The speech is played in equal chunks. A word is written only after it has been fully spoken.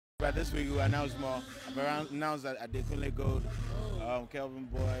But this week we announced more. I've announced that Adekunle Gold,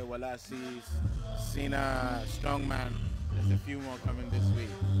 StoneBwoy, Wallace's, Cena, Strongman. There's a few more coming this week.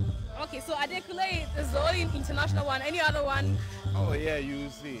 Okay, so Adekunle is the only international one. Any other one? Oh yeah, you will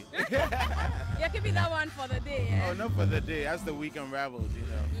see. You're keeping that one for the day, yeah? Oh, not for the day. That's the week unravels, you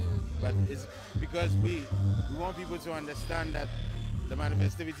know. But it's because we want people to understand that the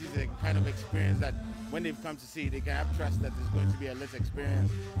manifestivity is a kind of experience that when they've come to see, they can have trust that it's going to be a lit experience.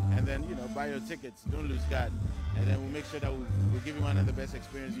 And then, you know, buy your tickets, don't lose guard. And then we'll make sure that we'll give you one of the best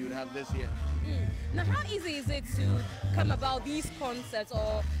experiences you would have this year. Now, how easy is it to come about these concerts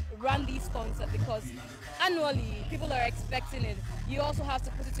or run these concerts? Because annually, people are expecting it. You also have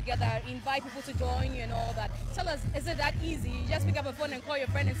to put it together, invite people to join you and all that. Tell us, is it that easy? You just pick up a phone and call your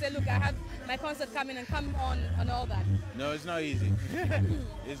friend and say, look, I have my concert coming and come on and all that. No, it's not easy.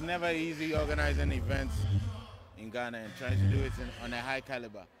 It's never easy organizing events in Ghana and trying to do it on a high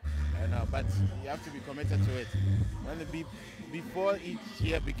caliber. But you have to be committed to it. Before each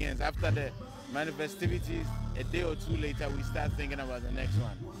year begins, after the manifestivities, a day or two later, we start thinking about the next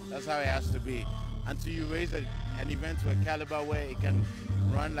one. That's how it has to be. Until you raise an event to a caliber where it can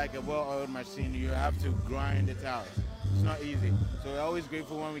run like a well-oiled machine, you have to grind it out. It's not easy. So we're always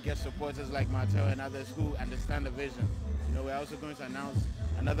grateful when we get supporters like Martel and others who understand the vision. You know, we're also going to announce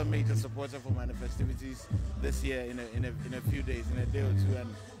another major supporter for manifestivities this year in a few days, in a day or two,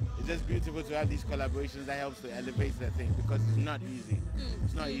 and it's just beautiful to have these collaborations that helps to elevate the thing because it's not easy.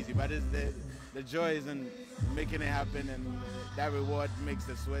 It's not easy, but it's the joy is in making it happen, and that reward makes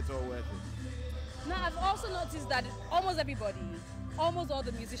the sweat all worth it. Now, I've also noticed that almost everybody, almost all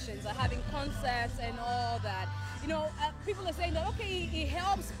the musicians are having concerts and all that. You know, people are saying that, okay, it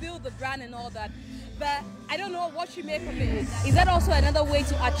helps build the brand and all that, but I don't know what you make of it. Is that also another way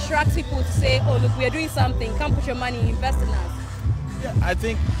to attract people to say, oh, look, we are doing something, come put your money, invest in us? Yeah, I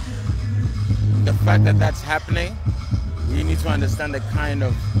think the fact that that's happening, we need to understand the kind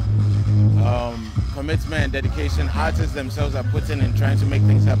of commitment and dedication artists themselves are putting in trying to make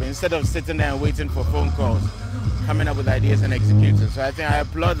things happen, instead of sitting there and waiting for phone calls, coming up with ideas and executing. So I think I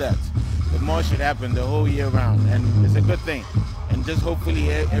applaud that. The more should happen the whole year round, and it's a good thing. And just hopefully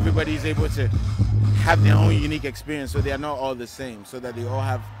everybody is able to have their own unique experience, so they are not all the same, so that they all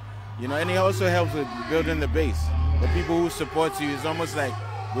have, you know, and it also helps with building the base. The people who support you is almost like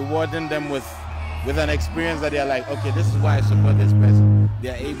rewarding them with an experience that they are like, okay, this is why I support this person. They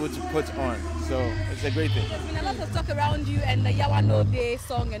are able to put on, so it's a great thing. There's been a lot of talk around you and the Yawa No Day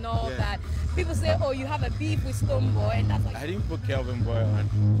song and all that. People say, oh, you have a beef with StoneBwoy, and that's like... I didn't put StoneBwoy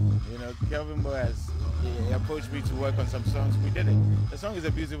on. You know, StoneBwoy he approached me to work on some songs. We did it. The song is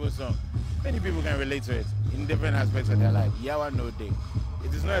a beautiful song. Many people can relate to it in different aspects of their life. Yawa No Day.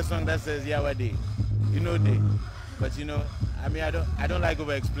 It is not a song that says Yawa Day. You know Day. But you know, I mean, I don't like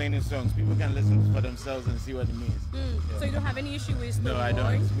over explaining songs. People can listen for themselves and see what it means. So you don't have any issue with StoneBwoy? No, I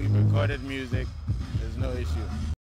don't. We've recorded music. There's no issue.